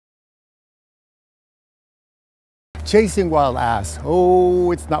Chasing Wild Ass,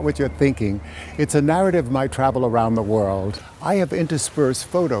 oh, it's not what you're thinking. It's a narrative of my travel around the world. I have interspersed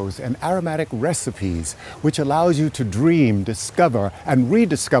photos and aromatic recipes, which allows you to dream, discover, and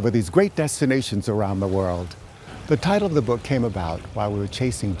rediscover these great destinations around the world. The title of the book came about while we were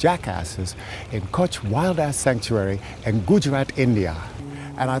chasing jackasses in Kutch Wild Ass Sanctuary in Gujarat, India.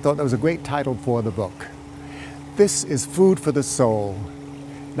 And I thought that was a great title for the book. This is food for the soul.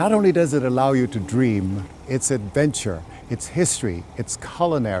 Not only does it allow you to dream, it's adventure, it's history, it's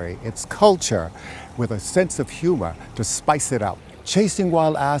culinary, it's culture, with a sense of humor to spice it up. Chasing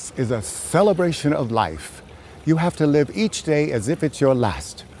Wild Ass is a celebration of life. You have to live each day as if it's your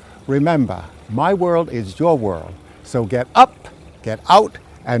last. Remember, my world is your world, so get up, get out,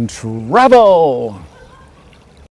 and travel!